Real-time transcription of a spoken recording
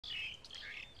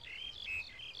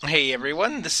Hey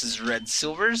everyone, this is Red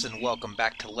Silvers, and welcome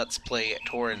back to Let's Play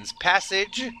Torin's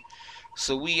Passage.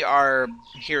 So we are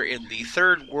here in the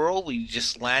third world. We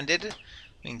just landed.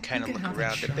 We can kind Look of at look how that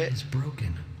around a shard bit. is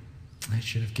broken. I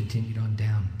should have continued on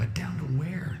down, but down to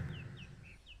where?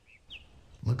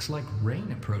 Looks like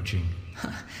rain approaching.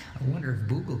 I wonder if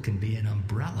Boogle can be an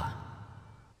umbrella.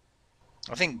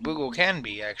 I think Boogle can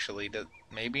be, actually.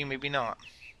 Maybe, maybe not.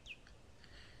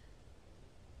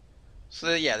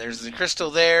 So yeah, there's the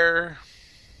crystal there.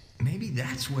 Maybe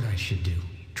that's what I should do.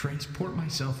 Transport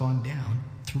myself on down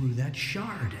through that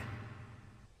shard.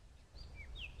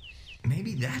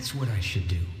 Maybe that's what I should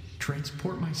do.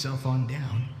 Transport myself on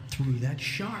down through that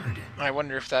shard. I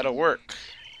wonder if that'll work.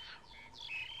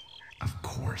 Of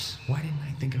course. Why didn't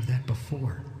I think of that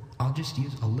before? I'll just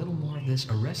use a little more of this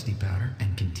arresty powder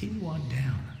and continue on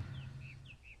down.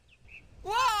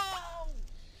 Whoa!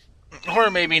 Or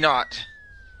maybe not.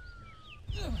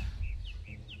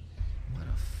 What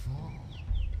a fall.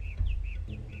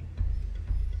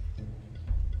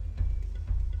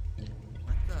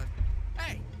 What the?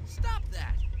 Hey, stop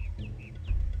that!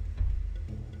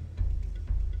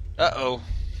 Uh-oh.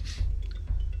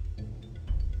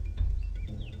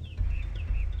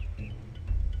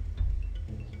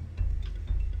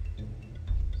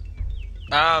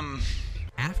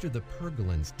 After the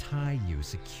Pergolans tie you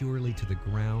securely to the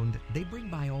ground, they bring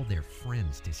by all their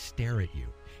friends to stare at you.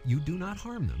 You do not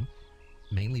harm them,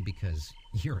 mainly because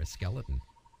you're a skeleton.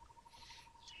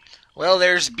 Well,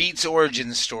 there's Beat's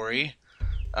origin story.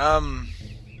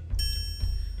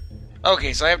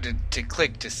 Okay, so I have to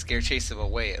click to scare chase them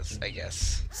away, I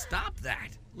guess. Stop that!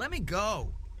 Let me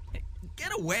go! Hey,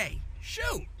 get away!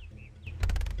 Shoot!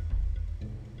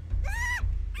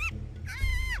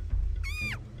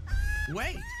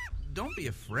 Wait! Don't be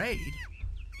afraid.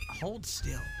 Hold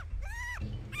still.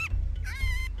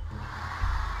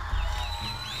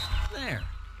 There.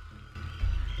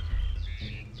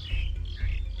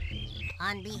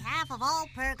 On behalf of all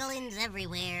Pergolans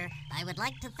everywhere, I would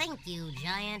like to thank you,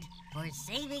 Giant, for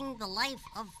saving the life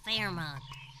of Fairmont.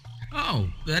 Oh,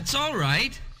 that's all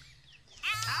right.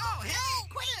 Ow! Hey!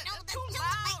 Wait, no, that's Too just loud!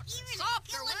 my ears are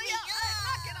Softer, killing will me. ya?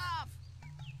 Knock it off!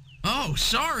 Oh,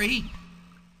 sorry.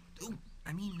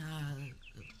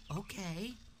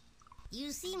 Okay.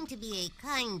 You seem to be a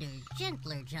kinder,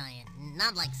 gentler giant,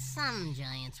 not like some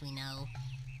giants we know.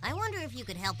 I wonder if you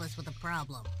could help us with a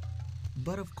problem.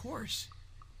 But of course.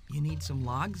 You need some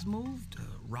logs moved,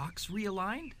 rocks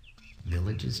realigned?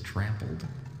 Villages trampled.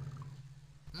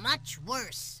 Much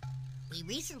worse. We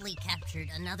recently captured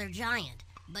another giant,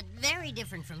 but very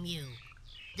different from you.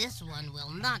 This one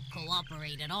will not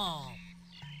cooperate at all.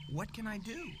 What can I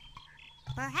do?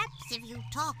 Perhaps if you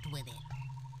talked with it.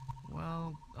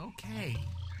 Well, okay.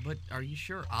 But are you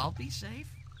sure I'll be safe?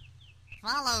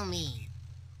 Follow me.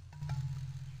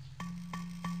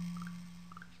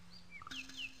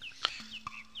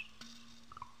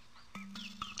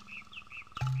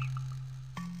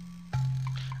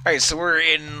 Alright, so we're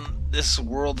in this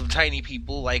world of tiny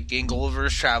people, like in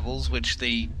Gulliver's Travels, which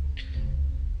they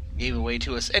gave away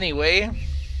to us anyway.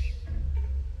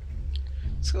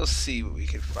 Let's go see what we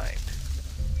can find.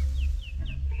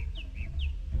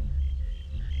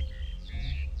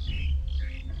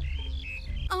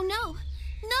 Oh no!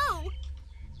 No!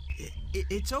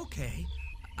 It's okay.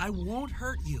 I won't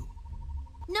hurt you.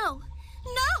 No!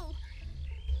 No!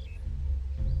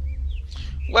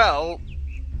 Well,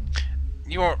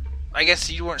 I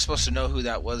guess you weren't supposed to know who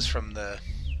that was from the...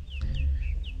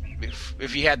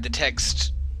 If you had the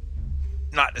text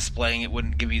not displaying, it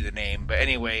wouldn't give you the name. But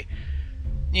anyway,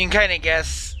 you can kind of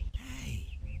guess. Hey,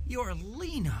 you're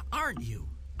Lena, aren't you?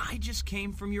 I just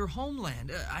came from your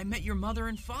homeland. I met your mother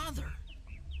and father.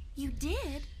 You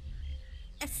did?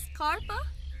 Escarpa?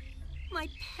 My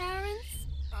parents?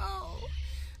 Oh,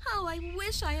 how I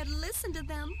wish I had listened to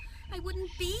them. I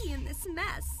wouldn't be in this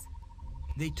mess.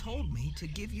 They told me to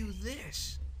give you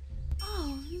this.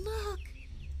 Oh, look.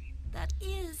 That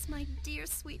is my dear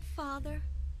sweet father.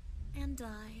 And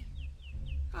I.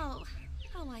 Oh,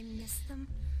 how I miss them.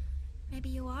 Maybe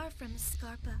you are from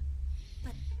Escarpa,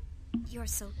 but you're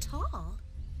so tall.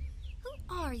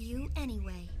 Who are you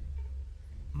anyway?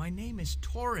 My name is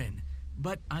Torin,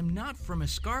 but I'm not from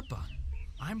Escarpa.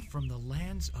 I'm from the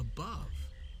lands above.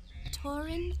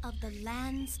 Torin of the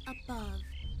lands above.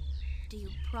 Do you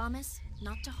promise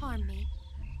not to harm me?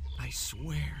 I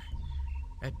swear.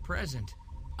 At present,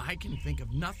 I can think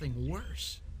of nothing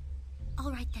worse. All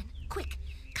right then, quick,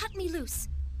 cut me loose.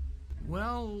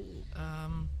 Well,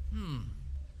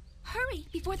 Hurry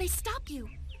before they stop you.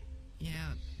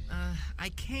 Yeah, I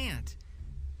can't.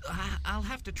 I'll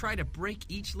have to try to break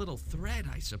each little thread,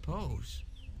 I suppose.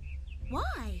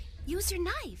 Why? Use your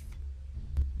knife.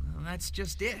 Well, that's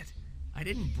just it. I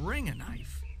didn't bring a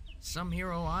knife. Some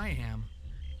hero I am.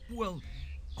 Well,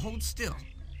 hold still.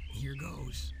 Here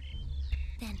goes.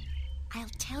 Then I'll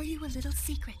tell you a little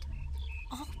secret.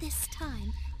 All this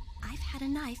time, I've had a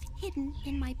knife hidden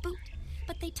in my boot,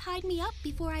 but they tied me up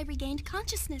before I regained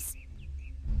consciousness.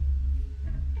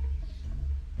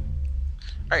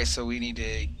 Alright, so we need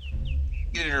to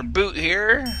get in her boot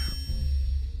here.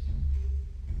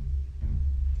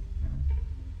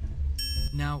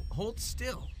 Now, hold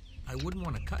still. I wouldn't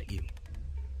want to cut you.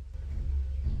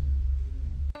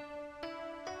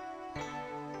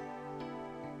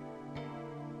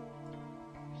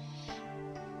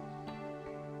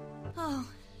 Oh,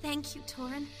 thank you,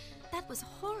 Torin. That was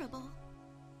horrible.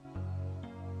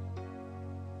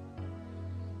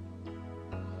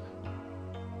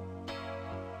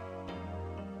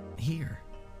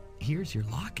 Here's your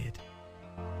locket.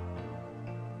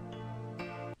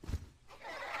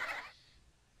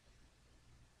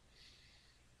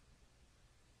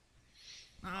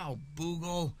 Oh,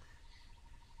 Boogle.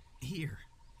 Here,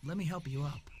 let me help you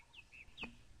up.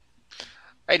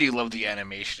 I do love the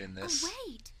animation in this. Oh,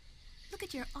 wait. Look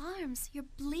at your arms. You're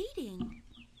bleeding.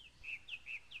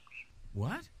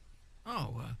 What?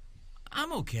 Oh,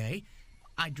 I'm okay.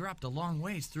 I dropped a long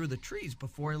ways through the trees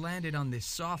before I landed on this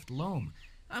soft loam.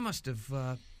 I must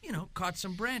have, caught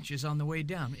some branches on the way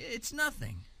down. It's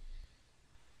nothing.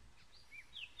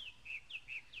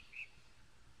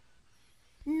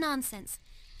 Nonsense.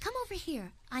 Come over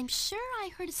here. I'm sure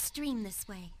I heard a stream this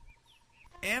way.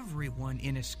 Everyone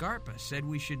in Escarpa said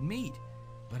we should meet,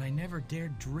 but I never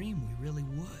dared dream we really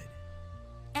would.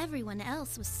 Everyone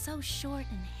else was so short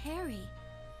and hairy.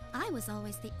 I was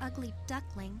always the ugly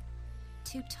duckling.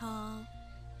 Too tall,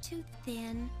 too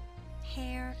thin,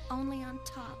 hair only on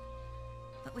top.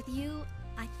 But with you,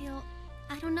 I feel,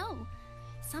 I don't know,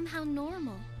 somehow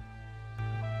normal.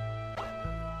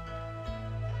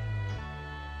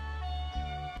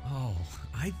 Oh,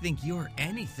 I think you're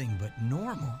anything but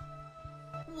normal.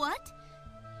 What?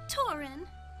 Torin?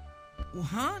 Well,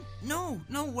 huh? No,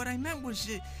 what I meant was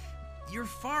you're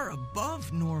far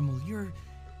above normal.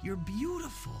 You're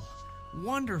beautiful,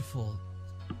 wonderful,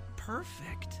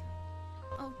 perfect.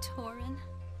 Oh, Torin.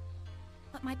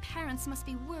 But my parents must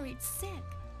be worried sick.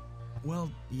 Well,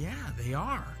 yeah, they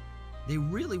are. They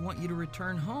really want you to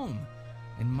return home.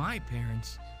 And my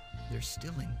parents, they're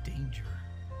still in danger.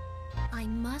 I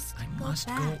must go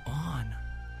back. on.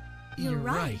 You're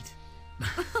right.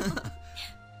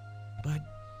 But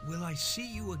will I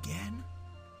see you again?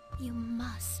 You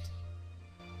must.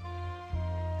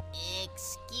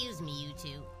 Excuse me, you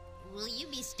two. Will you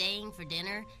be staying for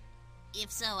dinner? If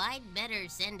so, I'd better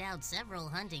send out several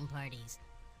hunting parties.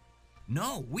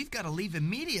 No, we've got to leave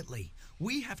immediately.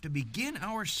 We have to begin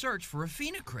our search for a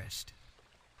phenocryst.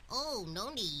 Oh, no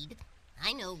need.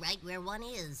 I know right where one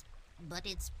is, but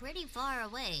it's pretty far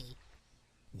away.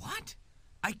 What?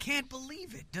 I can't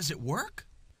believe it. Does it work?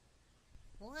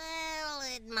 Well,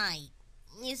 it might.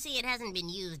 You see, it hasn't been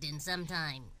used in some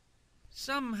time.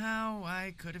 Somehow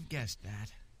I could have guessed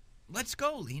that. Let's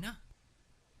go, Lena.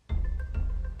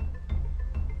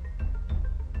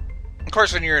 Of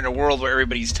course, when you're in a world where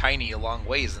everybody's tiny, a long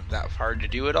way isn't that hard to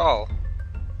do at all.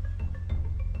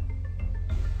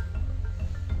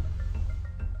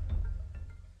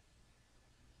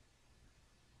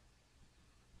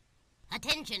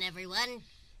 Attention, everyone.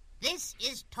 This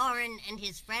is Torin and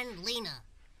his friend Lena.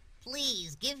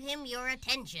 Please give him your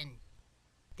attention.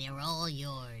 They're all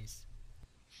yours.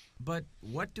 But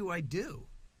what do I do?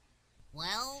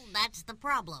 Well, that's the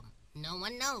problem. No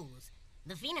one knows.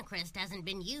 The phenocryst hasn't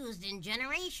been used in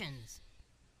generations.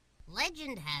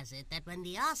 Legend has it that when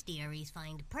the Ostiaries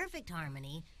find perfect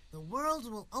harmony, the worlds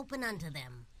will open unto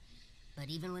them. But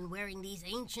even when wearing these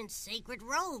ancient sacred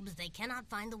robes, they cannot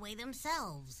find the way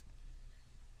themselves.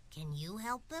 Can you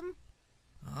help them?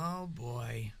 Oh,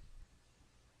 boy.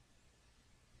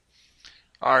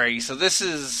 Alrighty, so this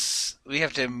is... we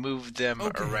have to move them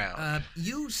around.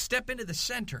 You step into the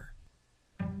center.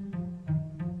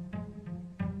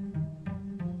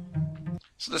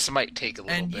 So this might take a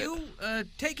little bit. And you,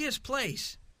 take his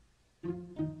place.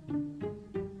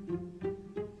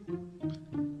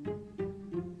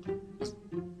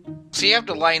 So you have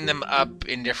to line them up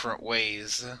in different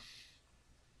ways.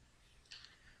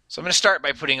 So I'm going to start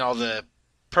by putting all the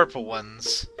purple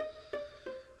ones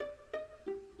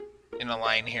in a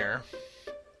line here.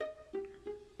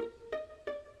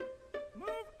 Move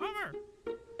over.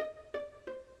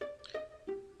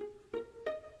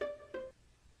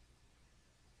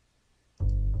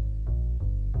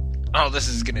 Oh, this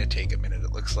is going to take a minute,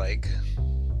 it looks like.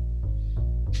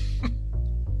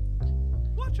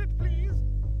 it, please.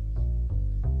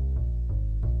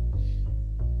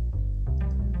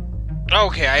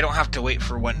 Okay, I don't have to wait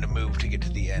for one to move to get to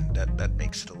the end. That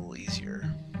makes it a little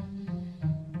easier.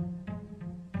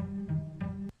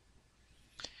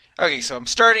 Okay, so I'm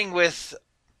starting with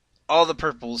all the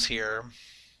purples here.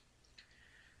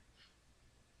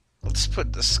 Let's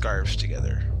put the scarves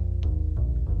together.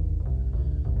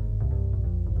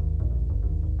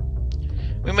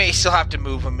 We may still have to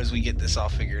move them as we get this all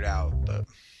figured out, but...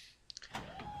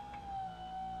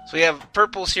 So we have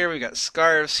purples here, we got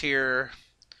scarves here.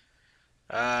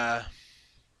 Let's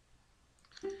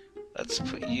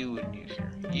put you and you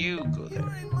here. You go there.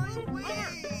 You're in my way.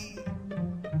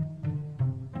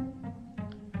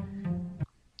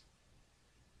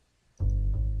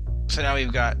 So now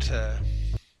we've got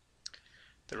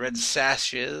the red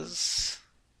sashes.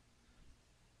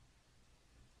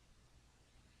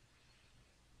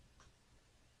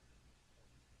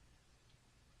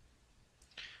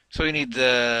 So we need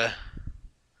the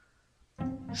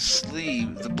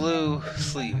sleeve, the blue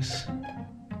sleeves.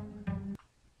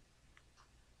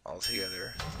 All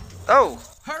together. Oh!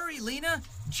 Hurry, Lena.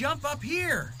 Jump up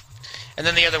here. And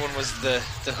then the other one was the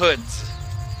hoods.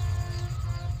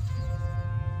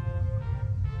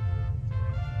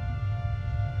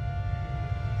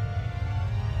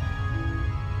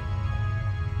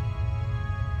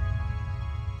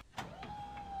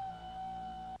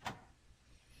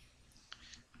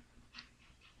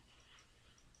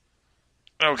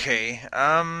 Okay,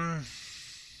 I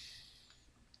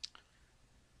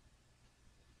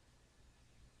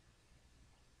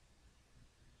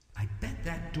bet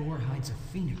that door hides a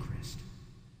phenocryst.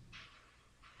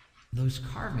 Those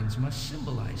carvings must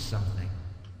symbolize something.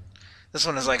 this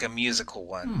one is like a musical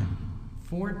one.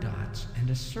 4 dots and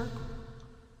a circle.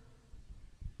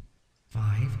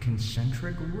 5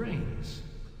 concentric rings.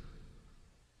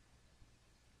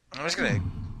 I'm just gonna...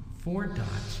 4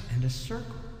 dots and a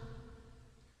circle.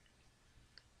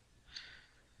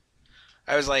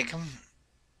 I was like...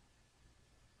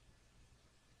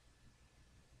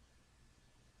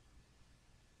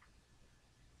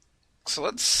 So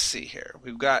let's see here.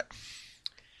 We've got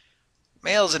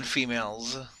males and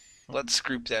females. Let's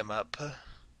group them up.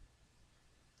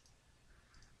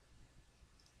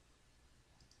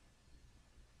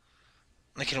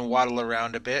 I can waddle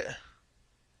around a bit.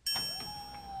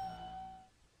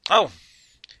 Oh!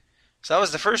 So that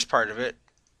was the first part of it.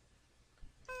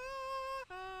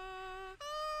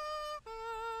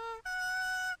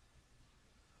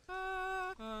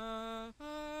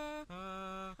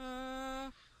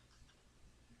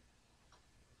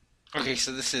 Okay,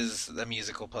 so this is the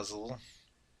musical puzzle.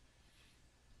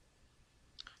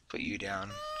 Put you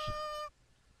down.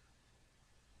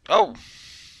 Oh!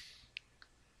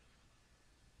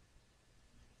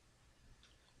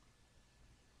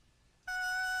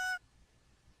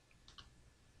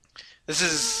 This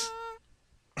is...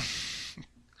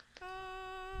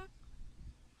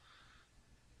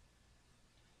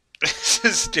 This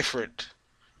is different.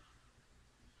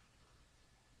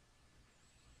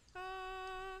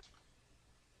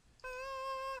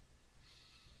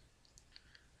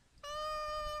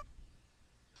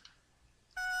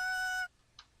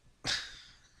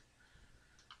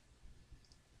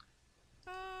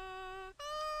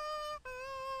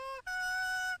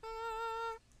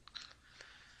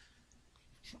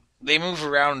 They move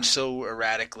around so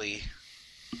erratically.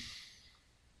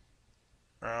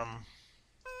 I'm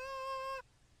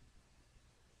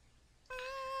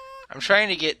trying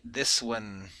to get this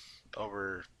one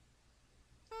over.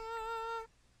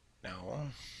 No.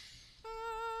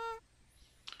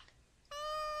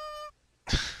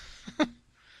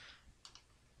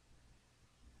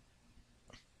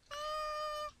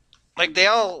 Like, they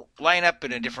all line up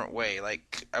in a different way.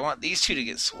 Like, I want these two to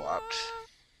get swapped.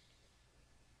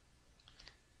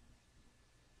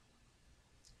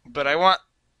 But I want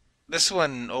this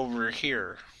one over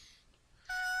here.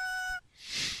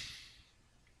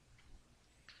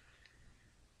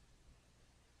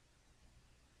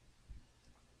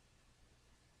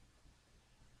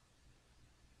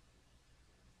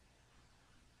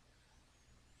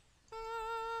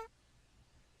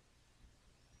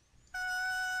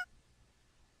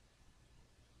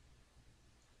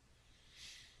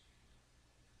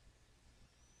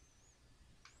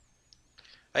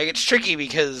 Like, it's tricky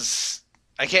because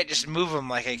I can't just move them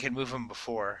like I could move them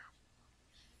before.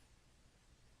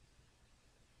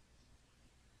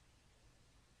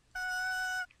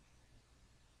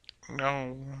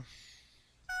 No.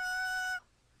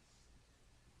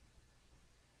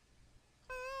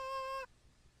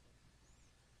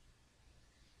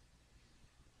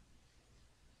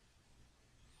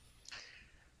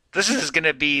 This is going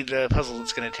to be the puzzle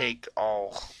that's going to take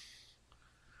all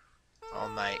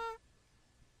night.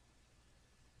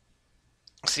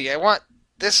 See, I want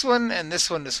this one and this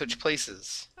one to switch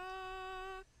places.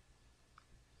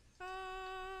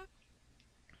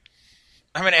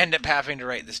 I'm going to end up having to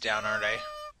write this down, aren't I?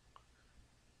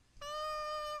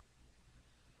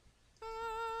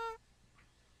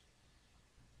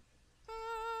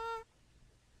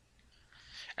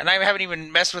 And I haven't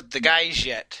even messed with the guys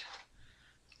yet.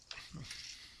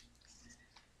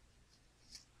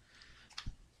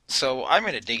 So I'm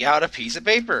going to dig out a piece of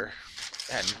paper.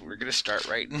 And we're going to start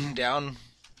writing down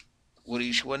what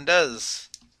each one does.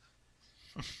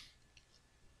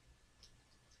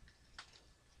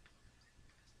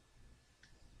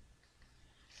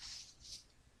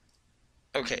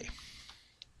 Okay.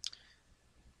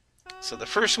 So the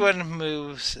first one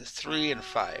moves 3 and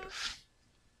 5.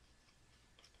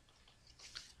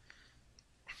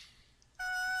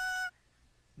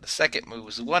 The second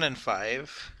moves 1 and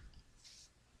 5.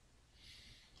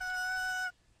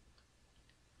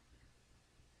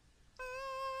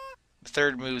 The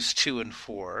third moves 2 and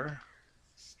 4.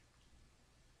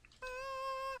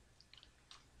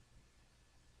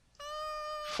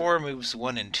 Four moves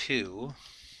 1 and 2.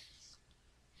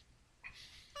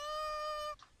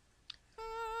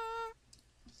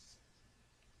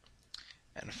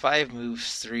 And 5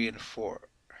 moves 3 and 4.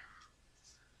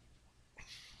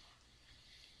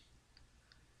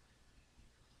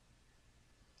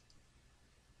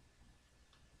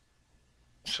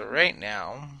 So right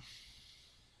now,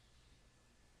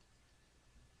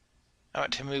 I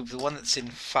want to move the one that's in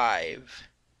 5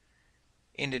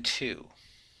 into 2.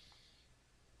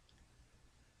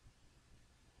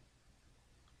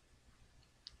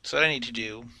 So what I need to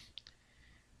do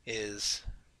is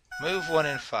move 1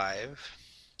 and 5,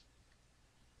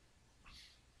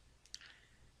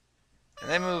 and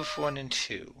then move 1 and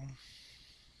 2.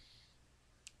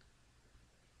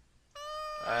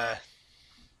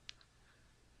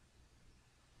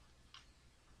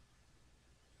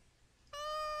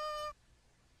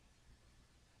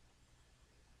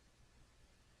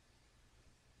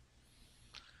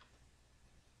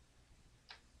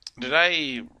 Did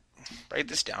I write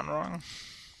this down wrong?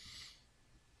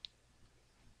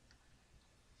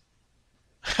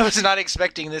 I was not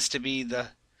expecting this to be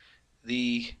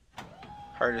the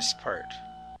hardest part.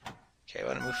 Okay, I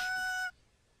want to move.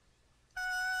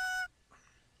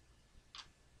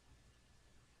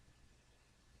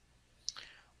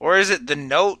 Or is it the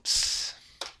notes?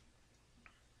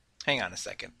 Hang on a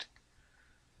second.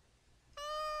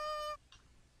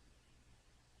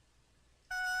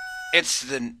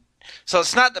 So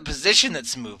it's not the position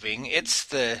that's moving, it's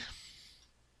the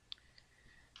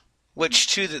which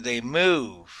two that they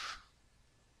move.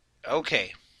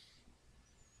 Okay.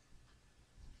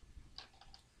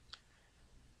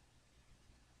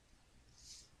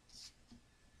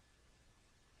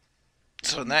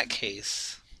 So in that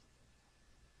case,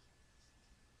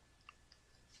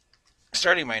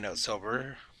 starting my notes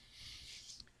over.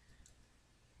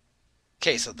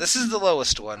 Okay, so this is the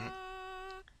lowest one.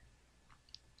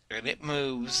 And it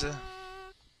moves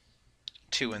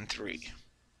 2 and 3.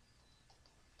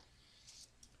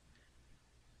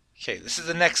 Okay, this is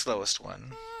the next lowest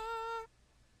one.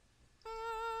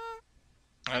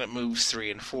 And it moves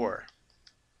 3 and 4.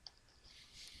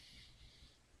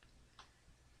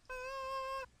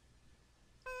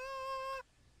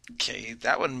 Okay,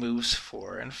 that one moves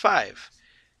 4 and 5.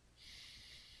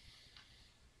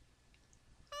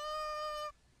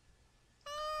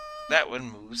 That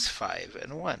one moves 5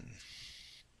 and 1.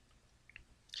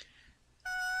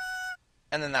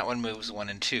 And then that one moves 1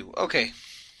 and 2. Okay.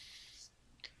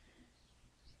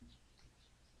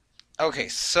 Okay,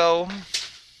 so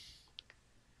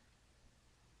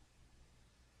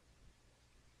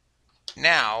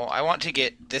now I want to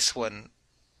get this one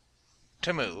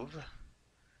to move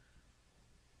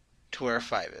to where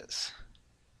 5 is.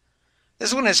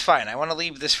 This one is fine. I want to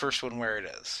leave this first one where it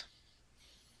is.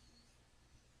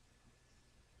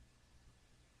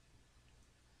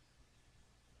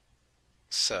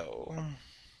 So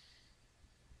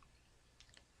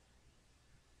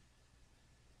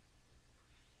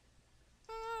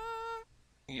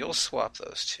you'll swap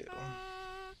those two.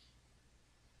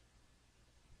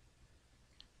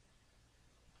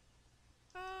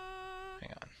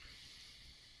 Hang on.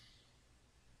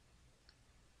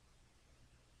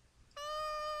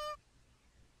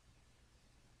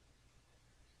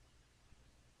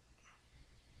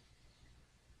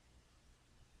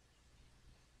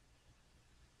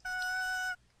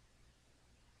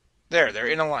 There, they're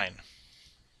in a line.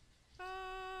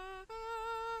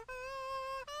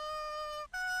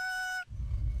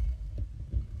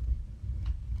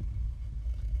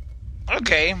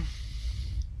 Okay.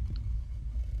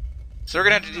 So we're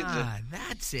going to have to do the... Ah,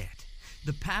 that's it.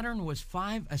 The pattern was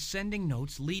 5 ascending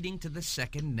notes leading to the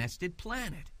second nested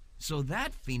planet. So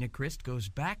that phenocryst goes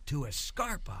back to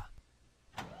Escarpa.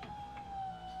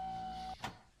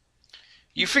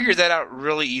 You figured that out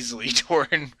really easily,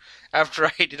 Torin. After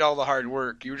I did all the hard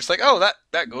work, you were just like, oh,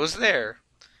 that goes there.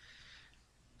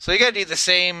 So you gotta do the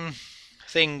same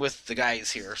thing with the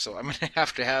guys here. So I'm gonna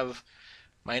have to have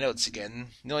my notes again.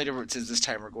 The only difference is this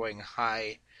time we're going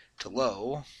high to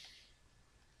low.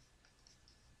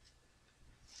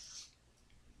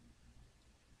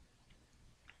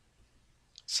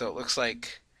 So it looks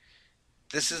like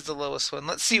this is the lowest one.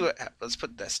 Let's see let's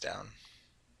put this down.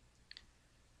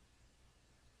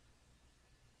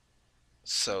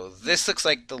 So this looks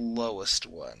like the lowest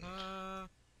one.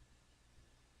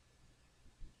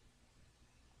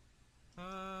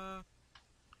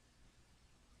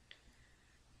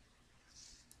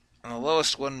 And the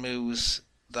lowest one moves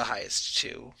the highest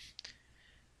two.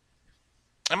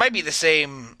 It might be the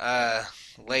same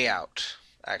layout,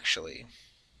 actually.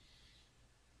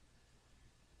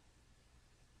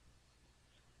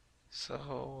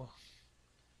 So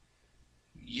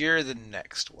you're the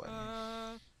next one.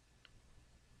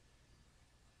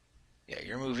 Yeah,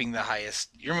 you're moving the highest.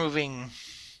 You're moving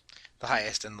the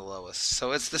highest and the lowest.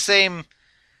 So it's the same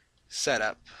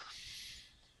setup.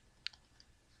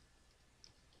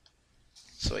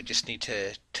 So I just need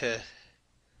to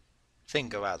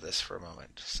think about this for a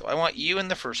moment. So I want you in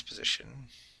the first position.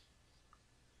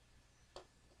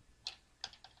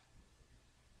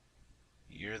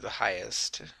 You're the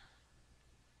highest.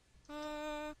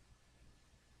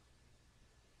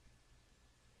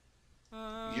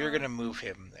 You're gonna move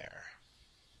him there.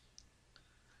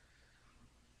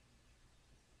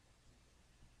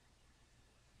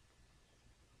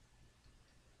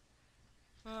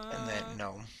 And then,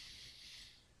 no.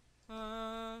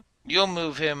 You'll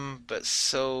move him, but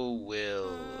so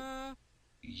will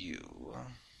you.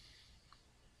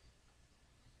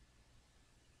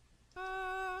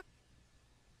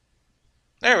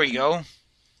 There we go.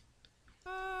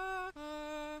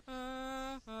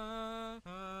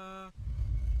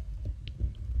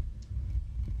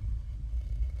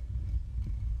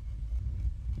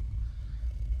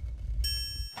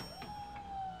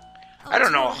 I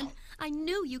don't know. Torin, I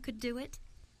knew you could do it.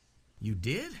 You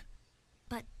did?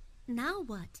 But now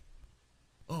what?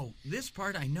 Oh, this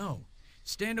part I know.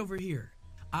 Stand over here.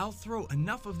 I'll throw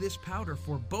enough of this powder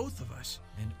for both of us,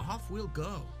 and off we'll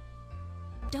go.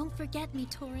 Don't forget me,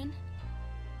 Torin.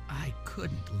 I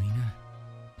couldn't, Lena.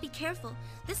 Be careful.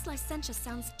 This licentious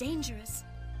sounds dangerous.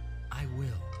 I will.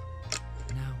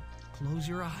 Now, close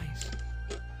your eyes.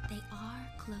 They are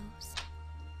closed.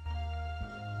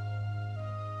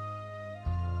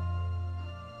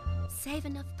 Save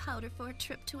enough powder for a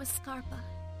trip to Escarpa.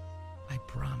 I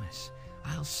promise.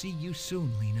 I'll see you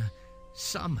soon, Lena.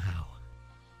 Somehow.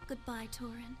 Goodbye,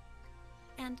 Torin.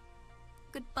 And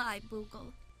goodbye,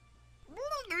 Boogle.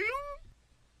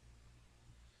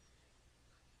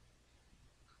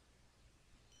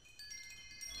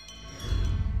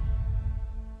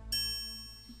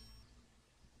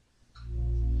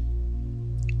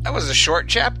 That was a short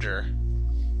chapter.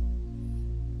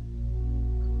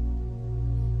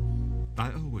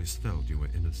 I always felt you were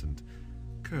innocent.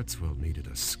 Kurtzwell needed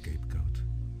a scapegoat.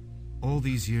 All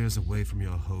these years away from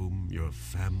your home, your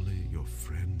family, your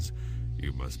friends,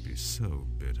 you must be so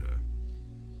bitter.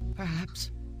 Perhaps.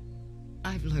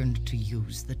 I've learned to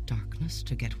use the darkness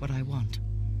to get what I want.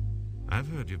 I've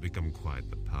heard you've become quite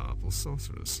the powerful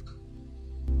sorceress.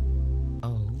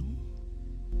 Oh?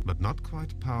 But not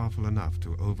quite powerful enough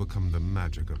to overcome the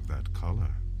magic of that collar.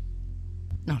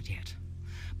 Not yet.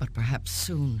 But perhaps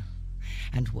soon.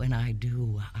 And when I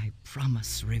do, I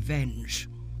promise revenge.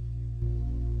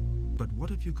 But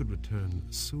what if you could return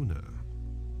sooner?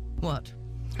 What?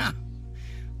 Ha!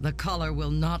 The collar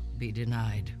will not be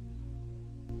denied.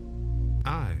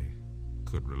 I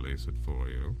could release it for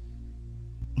you.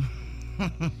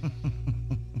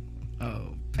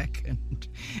 Oh, Peccant.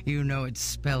 You know its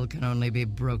spell can only be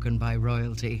broken by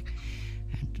royalty.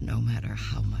 And no matter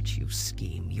how much you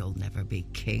scheme, you'll never be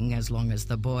king as long as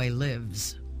the boy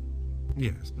lives.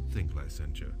 Yes, but think,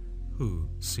 Licentiate. Who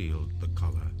sealed the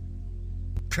collar?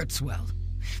 Kurtzwell.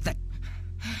 That...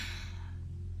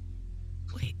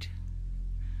 Wait.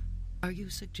 Are you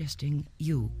suggesting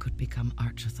you could become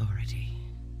Arch Authority?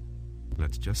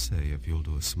 Let's just say if you'll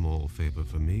do a small favor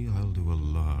for me, I'll do a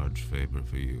large favor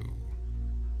for you.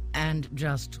 And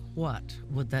just what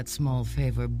would that small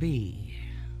favor be?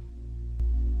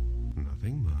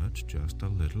 Nothing much, just a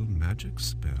little magic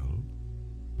spell.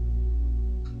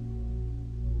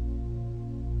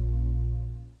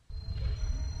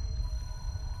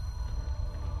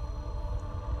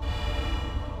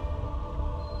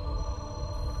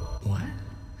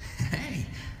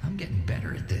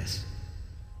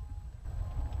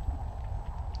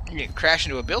 You didn't crash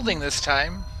into a building this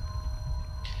time.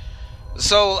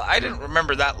 So, I didn't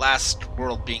remember that last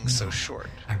world being so short.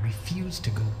 I refuse to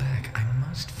go back. I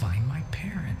must find my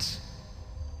parents.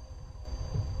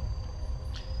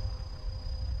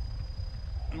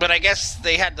 But I guess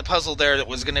they had the puzzle there that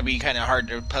was going to be kind of hard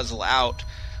to puzzle out.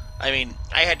 I mean,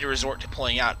 I had to resort to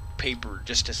pulling out paper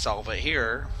just to solve it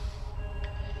here.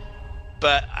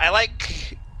 But I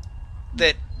like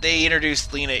that they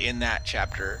introduced Lena in that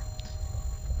chapter.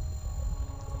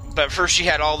 But first she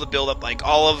had all the build-up, like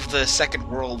all of the second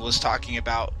world was talking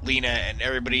about Lena and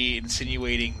everybody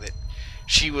insinuating that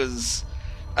she was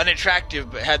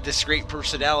unattractive but had this great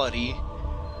personality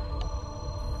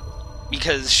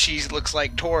because she looks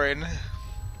like Torin.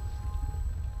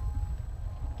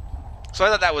 So I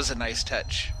thought that was a nice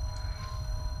touch.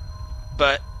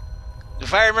 But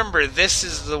if I remember, this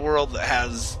is the world that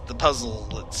has the puzzle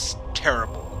that's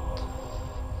terrible.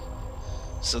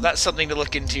 So that's something to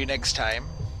look into next time.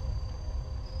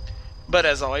 But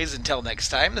as always, until next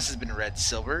time, this has been Red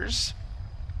Silvers.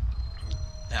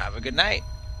 Have a good night.